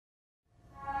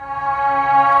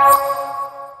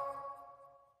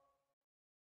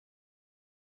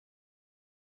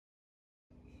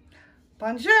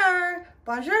Bonjour.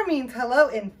 Bonjour means hello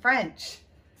in French.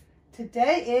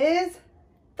 Today is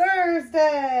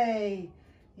Thursday.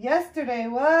 Yesterday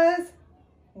was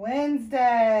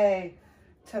Wednesday.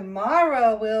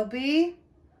 Tomorrow will be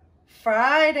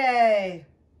Friday.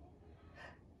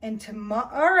 And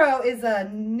tomorrow is a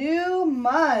new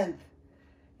month.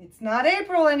 It's not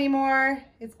April anymore.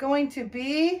 It's going to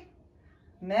be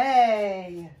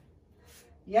May.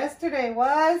 Yesterday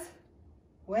was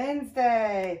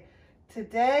Wednesday.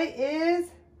 Today is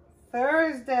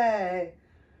Thursday.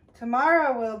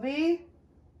 Tomorrow will be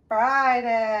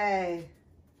Friday.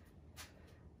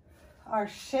 Our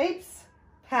shapes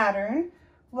pattern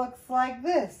looks like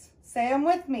this. Say them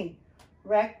with me.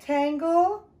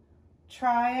 Rectangle,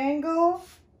 triangle,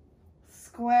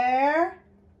 square,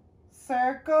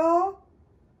 circle,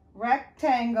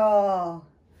 rectangle.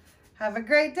 Have a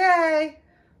great day.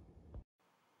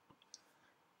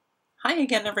 Hi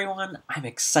again, everyone. I'm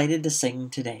excited to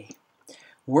sing today.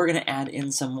 We're going to add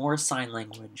in some more sign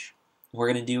language. We're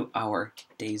going to do our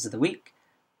days of the week,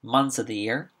 months of the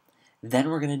year. Then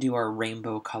we're going to do our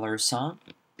rainbow colors song.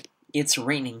 It's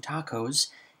raining tacos.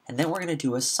 And then we're going to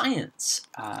do a science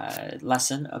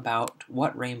lesson about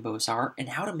what rainbows are and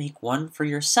how to make one for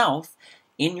yourself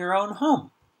in your own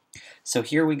home. So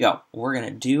here we go. We're going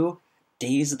to do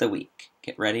days of the week.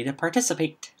 Get ready to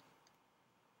participate.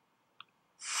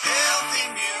 Healthy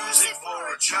music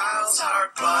for a child's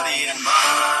heart, body, and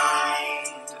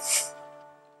mind.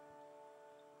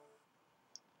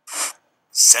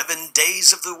 7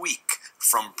 days of the week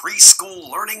from preschool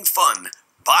learning fun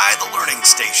by the Learning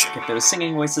Station. Get those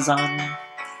singing voices on.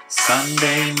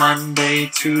 Sunday, Monday,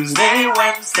 Tuesday,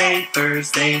 Wednesday,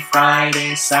 Thursday,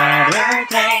 Friday,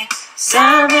 Saturday.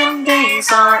 7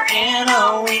 days are in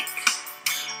a week.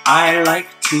 I like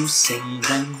to sing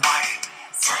them.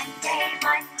 Sunday,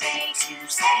 Monday,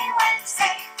 Tuesday,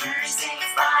 Wednesday, Thursday,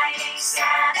 Friday,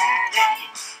 Saturday.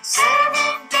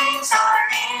 7 days are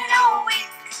in a week.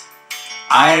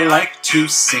 I like to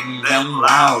sing them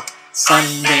loud.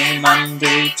 Sunday,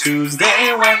 Monday,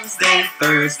 Tuesday, Wednesday,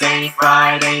 Thursday,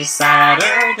 Friday,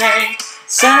 Saturday.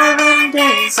 7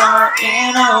 days are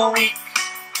in a week.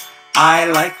 I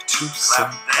like to sing.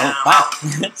 Oh, wow.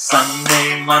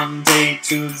 Sunday, Monday,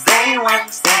 Tuesday,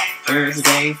 Wednesday,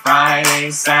 Thursday, Friday,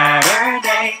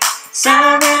 Saturday.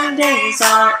 7 days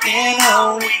are in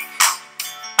a week.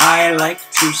 I like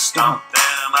to stomp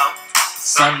them out.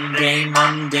 Sunday,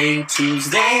 Monday,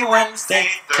 Tuesday, Wednesday,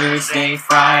 Thursday,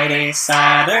 Friday,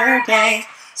 Saturday.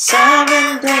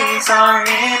 7 days are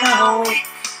in a week.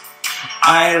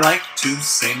 I like to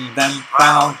sing them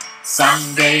proud.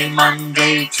 Sunday,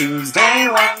 Monday, Tuesday,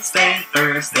 Wednesday,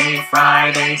 Thursday,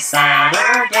 Friday,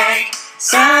 Saturday.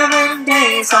 7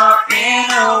 days are in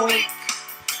a week.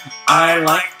 I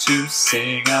like to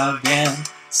sing again.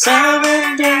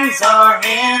 7 days are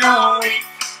in a week.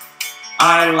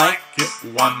 I like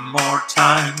it one more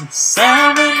time.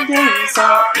 7 days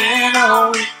are in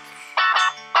a week.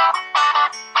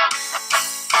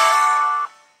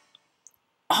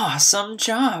 Awesome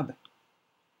job!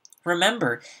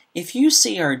 Remember, if you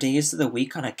see our days of the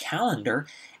week on a calendar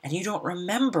and you don't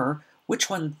remember which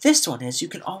one this one is, you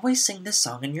can always sing this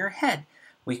song in your head.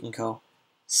 We can go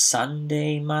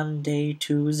Sunday, Monday,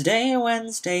 Tuesday,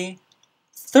 Wednesday.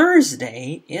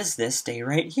 Thursday is this day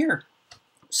right here.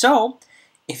 So,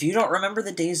 if you don't remember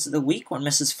the days of the week when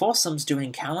Mrs. Folsom's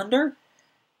doing calendar,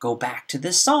 go back to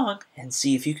this song and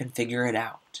see if you can figure it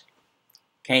out.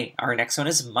 Okay, our next one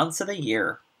is months of the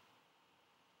year.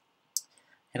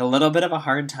 Had a little bit of a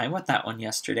hard time with that one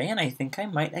yesterday, and I think I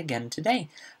might again today,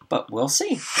 but we'll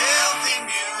see. Healthy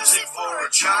music for a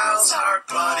child's heart,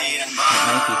 body, and mind. It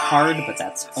might be hard, but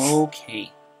that's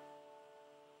okay.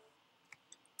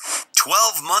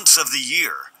 12 months of the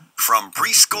year from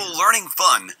preschool learning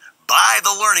fun by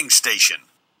the Learning Station.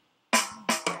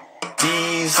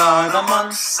 These are the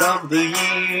months of the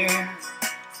year.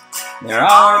 There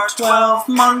are 12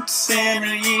 months in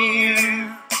a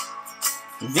year.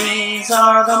 These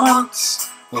are the months.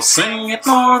 We'll sing it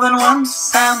more than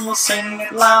once, and we'll sing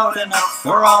it loud enough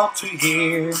for all to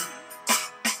hear.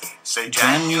 Say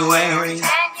January,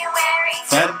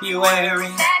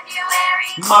 February,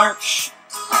 March,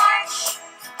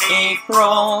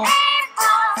 April,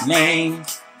 May,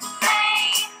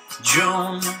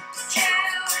 June,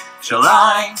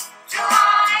 July,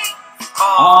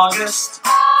 August,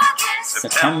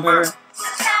 September,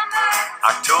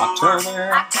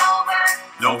 October,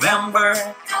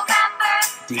 November,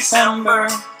 December.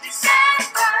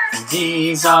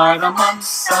 These are the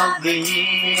months of the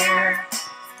year.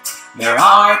 There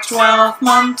are 12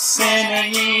 months in a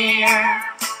year.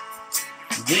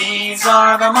 These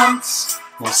are the months.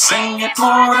 We'll sing it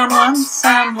more than once,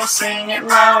 and we'll sing it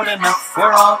loud enough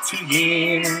for all to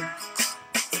hear.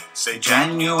 Say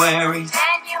January,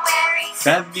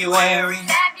 February,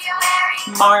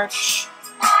 March,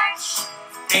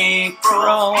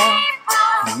 April,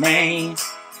 May,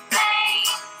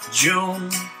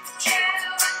 June,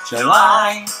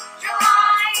 July,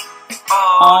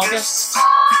 August,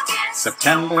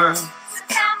 September,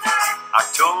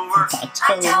 October,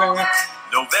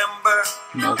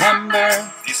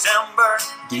 November, December.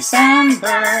 These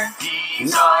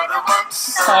are the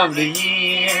months of the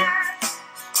year.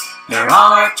 There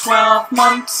are 12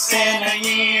 months in a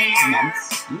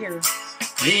year.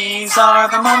 These are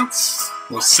the months.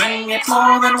 We'll sing it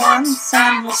more than once,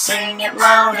 and we'll sing it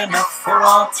loud enough for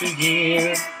all to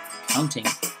hear. Counting.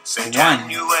 Say 1,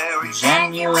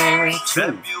 January,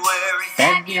 2,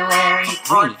 February,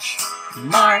 3,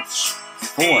 March,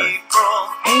 4,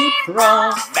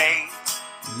 April,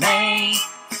 May,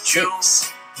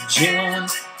 6, June,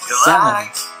 7,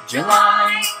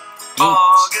 July, 8,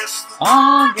 August,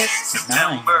 9,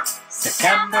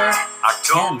 September,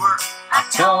 10,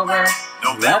 October,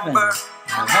 November,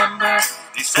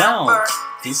 12,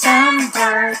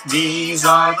 December. These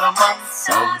are the months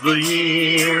of the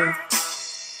year.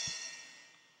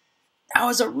 That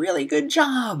was a really good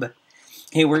job.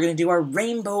 Hey, we're going to do our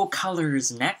rainbow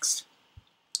colors next.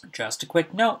 Just a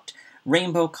quick note.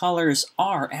 Rainbow colors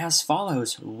are as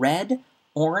follows: red,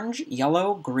 orange,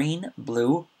 yellow, green,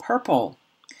 blue, purple.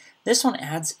 This one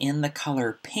adds in the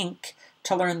color pink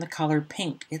to learn the color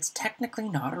pink. It's technically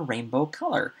not a rainbow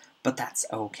color, but that's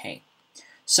okay.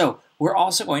 So, we're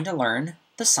also going to learn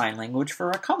the sign language for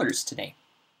our colors today.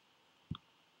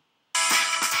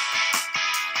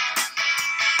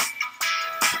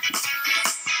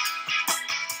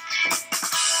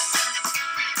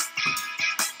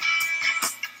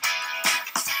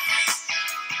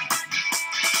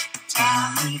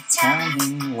 Tell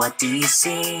me, what do you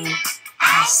see?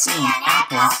 I see an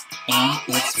apple, and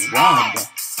it's red.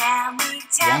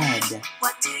 Red.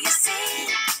 What do you see?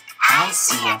 I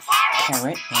see a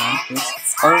carrot, and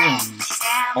it's orange.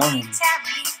 Orange.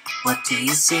 What do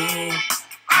you see?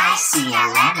 I see a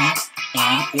lemon,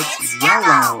 and it's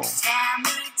yellow. Tell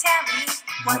me,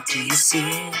 What do you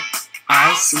see?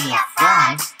 I see a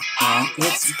flag, and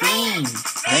it's green.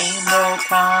 Rainbow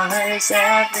colors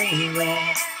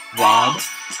everywhere. Red,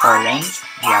 orange,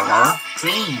 yellow,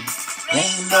 green.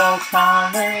 Rainbow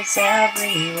colors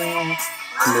everywhere.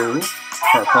 Blue,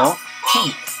 purple,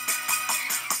 pink.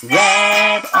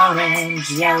 Red,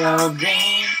 orange, yellow,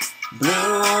 green.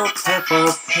 Blue,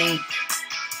 purple, pink.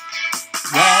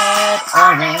 Red,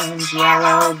 orange,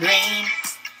 yellow, green.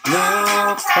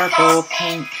 Blue, purple,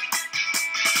 pink.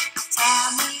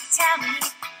 tell me,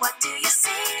 what do you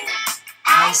see?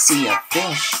 I see a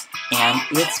fish, and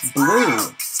it's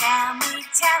blue. Tell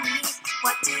me,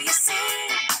 what do you see?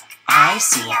 I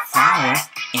see a flower,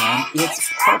 and it's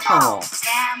purple.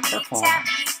 Tell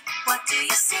me, what do you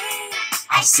see?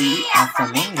 I see a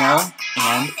flamingo,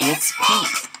 and it's pink.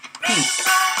 Pink.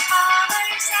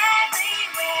 Colors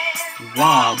everywhere.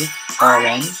 Red,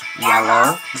 orange,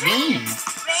 yellow, green.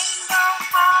 Rainbow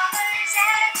colors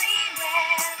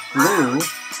everywhere. Blue,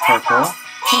 purple,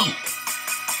 pink.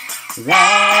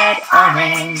 Red,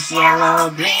 orange, yellow,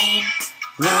 green.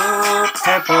 Blue,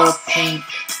 purple, pink.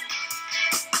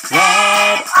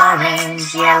 Red,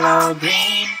 orange, yellow,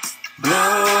 green.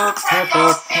 Blue,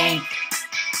 purple, pink.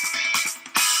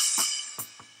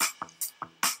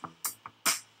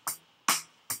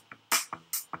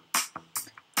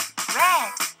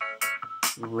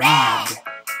 Red,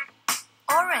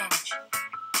 Orange,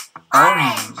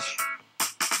 orange,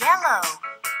 yellow,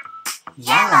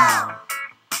 yellow,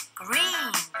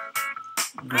 green,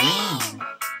 green,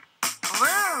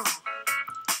 blue,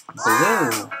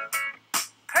 blue,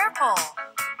 purple,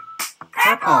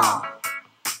 purple,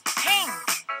 pink,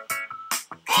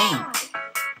 pink,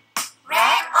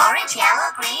 red, orange,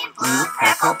 yellow, green, blue,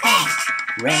 purple, pink.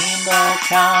 Rainbow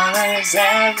colors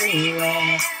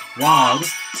everywhere. Red,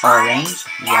 orange,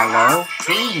 yellow,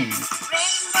 green.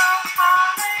 rainbow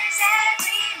colors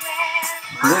everywhere.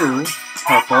 Blue,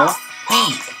 purple,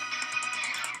 pink.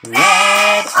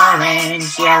 Red,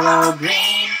 orange, yellow,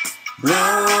 green.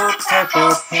 Blue,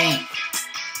 purple, pink.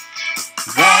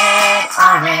 Red,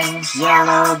 orange,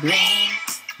 yellow, green.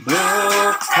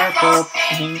 Blue, purple,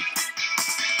 pink.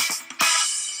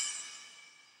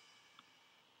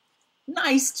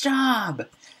 Nice job!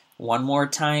 One more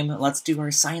time, let's do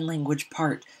our sign language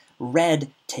part.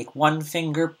 Red, take one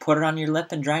finger, put it on your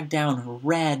lip, and drag down.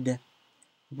 Red.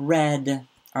 Red.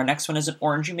 Our next one is an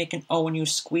orange. You make an O and you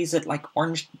squeeze it like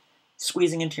orange,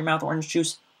 squeezing into your mouth, orange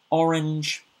juice.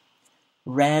 Orange.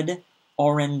 Red,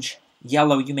 orange,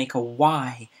 yellow, you make a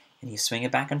Y, and you swing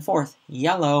it back and forth.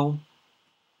 Yellow.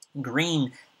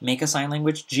 Green, make a sign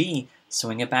language G,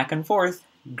 swing it back and forth.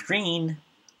 Green.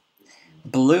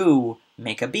 Blue,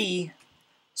 make a B,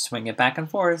 swing it back and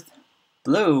forth.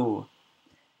 Blue.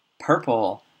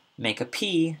 Purple, make a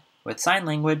P with sign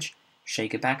language,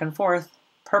 shake it back and forth.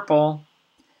 Purple.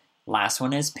 Last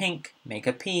one is pink, make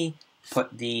a P,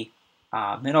 put the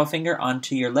middle finger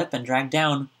onto your lip and drag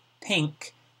down.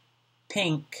 Pink.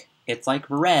 Pink. It's like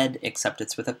red, except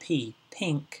it's with a P.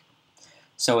 Pink.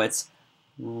 So it's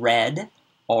red,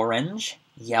 orange,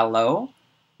 yellow,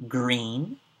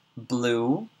 green,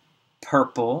 blue,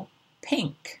 purple,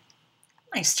 pink.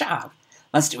 Nice job.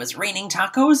 Let's do It's Raining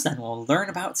Tacos, then we'll learn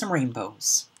about some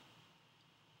rainbows.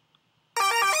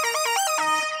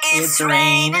 It's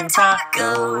raining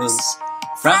tacos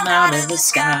from out of the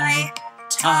sky.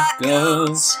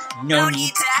 Tacos, no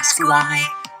need to ask why.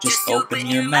 Just open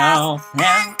your mouth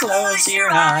and close your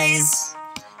eyes.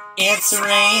 It's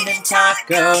raining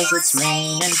tacos, it's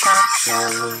raining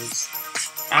tacos.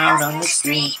 Out on the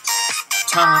street,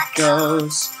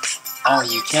 tacos, all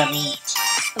you can eat.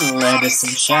 Lettuce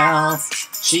and shell,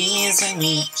 cheese and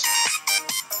meat.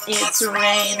 It's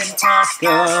raining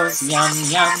tacos, yum,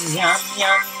 yum, yum,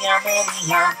 yum, yum,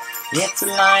 yum. It's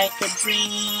like a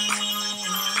dream.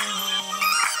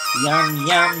 Yum,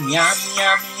 yum, yum,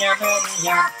 yum, yum,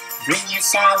 yum. Bring your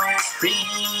sour cream.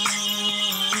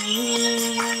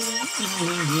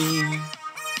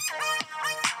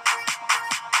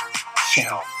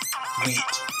 Shell,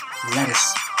 meat,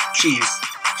 lettuce, cheese,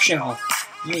 shell,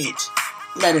 meat,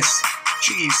 lettuce,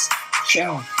 cheese,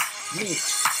 shell, meat,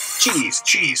 cheese,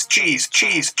 cheese, cheese,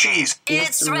 cheese, cheese.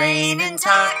 It's raining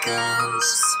tacos.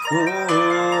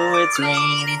 Ooh, it's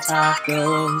raining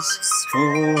tacos.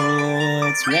 Ooh,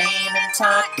 it's raining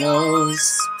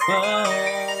tacos.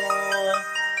 Ooh,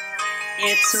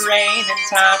 it's raining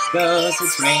tacos.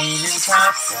 It's raining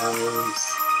tacos.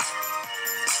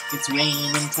 It's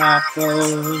raining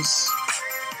tacos.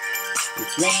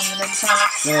 It's raining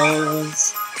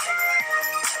tacos.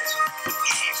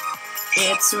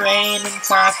 It's raining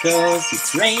tacos.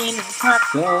 It's raining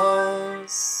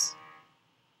tacos.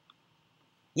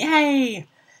 Yay!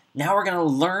 Now we're going to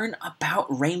learn about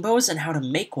rainbows and how to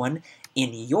make one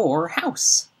in your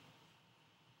house.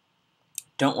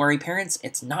 Don't worry, parents,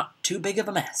 it's not too big of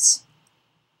a mess.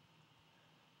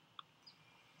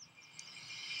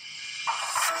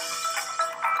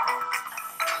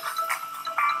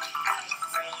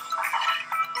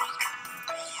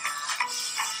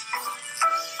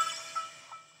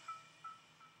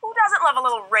 Love a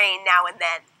little rain now and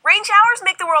then. Rain showers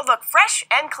make the world look fresh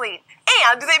and clean,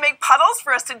 and they make puddles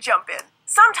for us to jump in.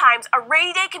 Sometimes a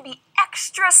rainy day can be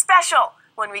extra special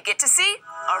when we get to see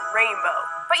a rainbow.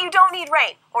 But you don't need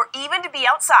rain or even to be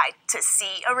outside to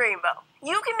see a rainbow.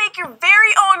 You can make your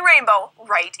very own rainbow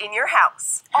right in your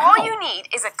house. All you need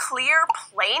is a clear,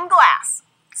 plain glass,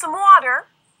 some water,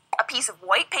 a piece of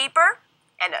white paper,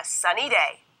 and a sunny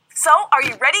day. So, are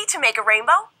you ready to make a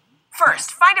rainbow?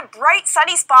 First, find a bright,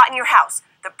 sunny spot in your house.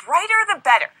 The brighter, the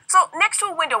better. So next to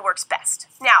a window works best.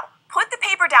 Now, put the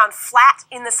paper down flat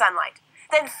in the sunlight.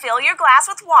 Then fill your glass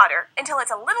with water until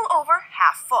it's a little over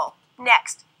half full.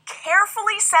 Next,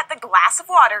 carefully set the glass of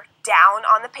water down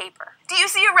on the paper. Do you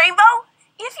see a rainbow?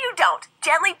 If you don't,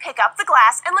 gently pick up the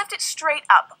glass and lift it straight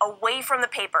up, away from the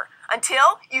paper,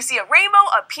 until you see a rainbow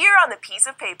appear on the piece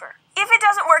of paper. If it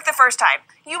doesn't work the first time,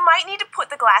 you might need to put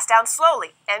the glass down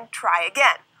slowly and try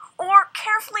again. Or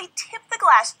carefully tip the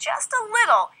glass just a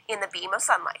little in the beam of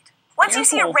sunlight. Once you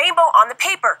see a rainbow on the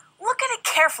paper, look at it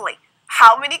carefully.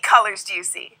 How many colors do you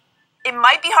see? It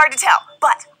might be hard to tell,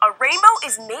 but a rainbow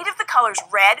is made of the colors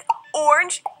red,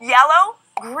 orange, yellow,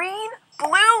 green,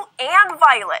 blue, and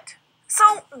violet.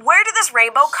 So where did this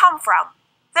rainbow come from?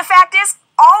 The fact is,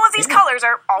 all of these colors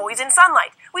are always in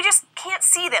sunlight. We just can't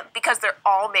see them because they're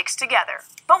all mixed together.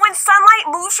 But when sunlight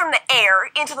moves from the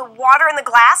air into the water in the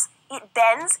glass, it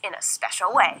bends in a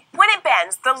special way. When it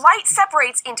bends, the light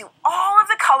separates into all of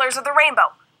the colors of the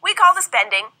rainbow. We call this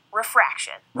bending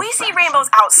refraction. We see rainbows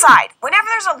outside whenever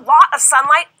there's a lot of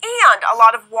sunlight and a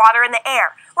lot of water in the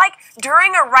air, like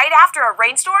during or right after a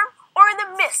rainstorm, or in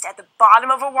the mist at the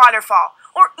bottom of a waterfall,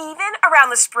 or even around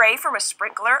the spray from a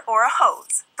sprinkler or a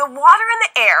hose. The water in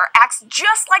the air acts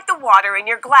just like the water in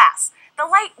your glass. The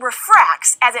light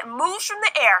refracts as it moves from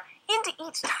the air into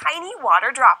each tiny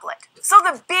water droplet. So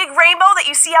the big rainbow that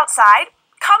you see outside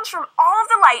comes from all of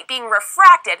the light being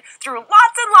refracted through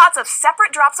lots and lots of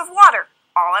separate drops of water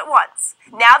all at once.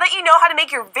 Now that you know how to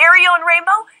make your very own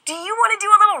rainbow, do you want to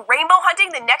do a little rainbow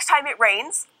hunting the next time it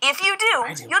rains? If you do,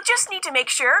 you'll just need to make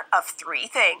sure of 3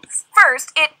 things.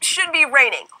 First, it should be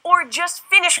raining, or just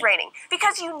finish raining,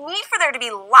 because you need for there to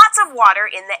be lots of water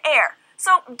in the air.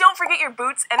 So don't forget your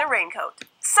boots and a raincoat.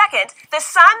 Second, the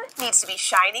sun needs to be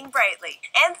shining brightly.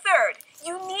 And third,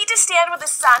 you need to stand with the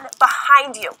sun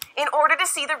behind you in order to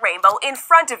see the rainbow in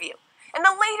front of you. And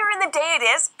the later in the day it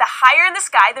is, the higher in the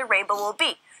sky the rainbow will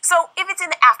be. So if it's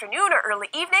in the afternoon or early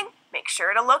evening, make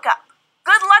sure to look up.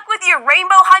 Good luck with your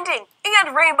rainbow hunting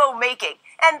and rainbow making.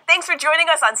 And thanks for joining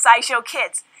us on SciShow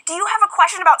Kids. Do you have a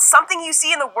question about something you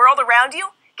see in the world around you?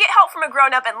 Get help from a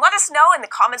grown-up and let us know in the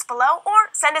comments below, or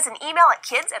send us an email at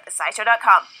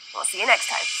kids@thescishow.com. We'll see you next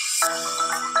time.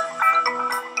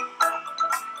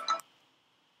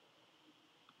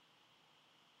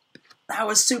 That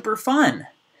was super fun.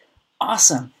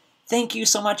 Awesome. Thank you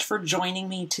so much for joining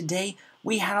me today.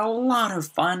 We had a lot of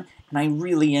fun, and I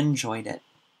really enjoyed it.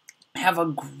 Have a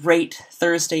great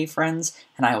Thursday, friends,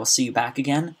 and I will see you back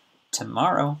again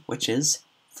tomorrow, which is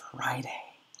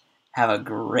Friday. Have a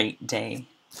great day.